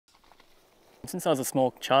Since I was a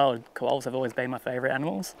small child, koalas have always been my favourite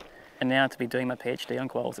animals, and now to be doing my PhD on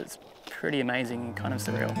koalas, it's pretty amazing and kind of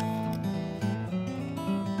surreal.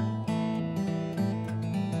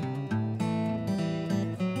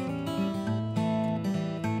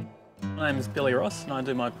 My name is Billy Ross and I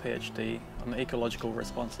do my PhD on the ecological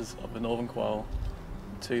responses of the Northern Quoll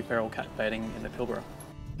to feral cat baiting in the Pilbara.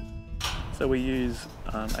 So we use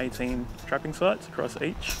 18 trapping sites across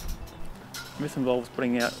each. This involves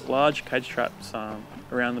putting out large cage traps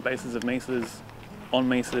around the bases of mesas, on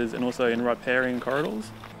mesas, and also in riparian corridors,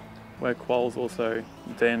 where quolls also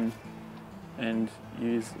den and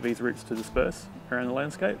use these routes to disperse around the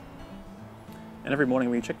landscape. And every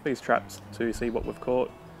morning we check these traps to see what we've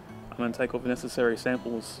caught and take all the necessary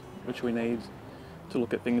samples which we need to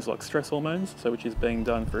look at things like stress hormones, so which is being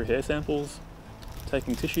done through hair samples,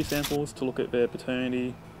 taking tissue samples to look at their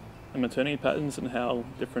paternity and maternity patterns and how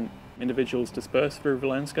different individuals disperse through the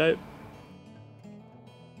landscape.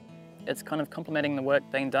 It's kind of complementing the work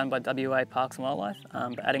being done by WA Parks and Wildlife,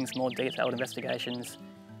 but adding some more detailed investigations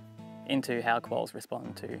into how quolls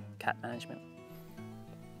respond to cat management.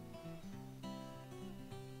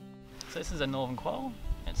 So this is a northern quoll.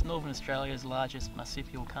 It's Northern Australia's largest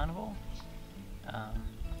marsupial carnivore.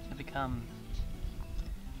 They've become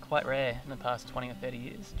quite rare in the past 20 or 30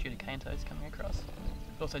 years due to cane toads coming across.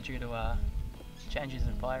 Also due to changes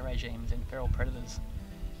in fire regimes and feral predators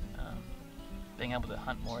being able to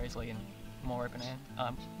hunt more easily in more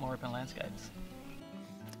open landscapes.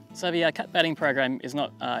 So the cat baiting program is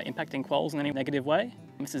not impacting quolls in any negative way.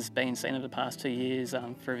 This has been seen over the past 2 years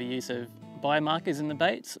through the use of biomarkers in the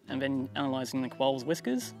baits and then analysing the quolls'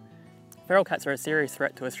 whiskers. Feral cats are a serious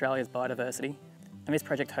threat to Australia's biodiversity, and this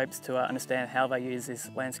project hopes to understand how they use this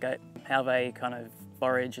landscape, how they kind of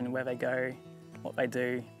forage and where they go, what they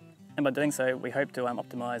do. And by doing so, we hope to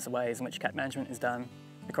optimise the ways in which cat management is done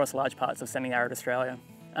across large parts of semi-arid Australia.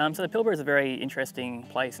 So the Pilbara is a very interesting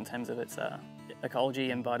place in terms of its ecology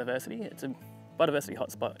and biodiversity. It's a biodiversity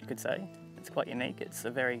hotspot, you could say. It's quite unique. It's a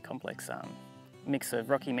very complex mix of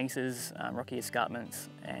rocky mesas, rocky escarpments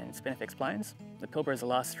and spinifex plains. The Pilbara is the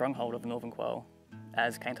last stronghold of the northern quoll,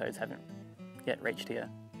 as cane toads haven't yet reached here.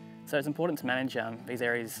 So it's important to manage these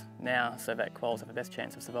areas now so that quolls have the best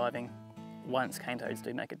chance of surviving once cane toads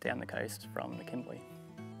do make it down the coast from the Kimberley.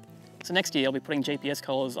 So next year I'll be putting GPS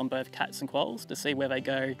collars on both cats and quolls to see where they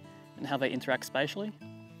go and how they interact spatially.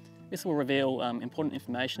 This will reveal important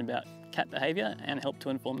information about cat behaviour and help to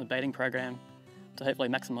inform the baiting program to hopefully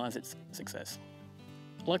maximise its success.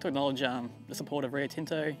 I'd like to acknowledge the support of Rio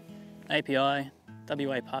Tinto, API,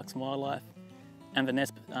 WA Parks and Wildlife and the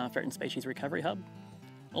NESP Threatened Species Recovery Hub.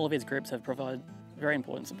 All of these groups have provided very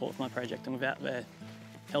important support for my project, and without their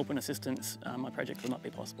help and assistance, my project would not be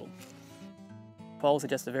possible. Quolls are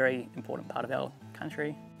just a very important part of our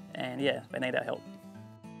country, and yeah, they need our help.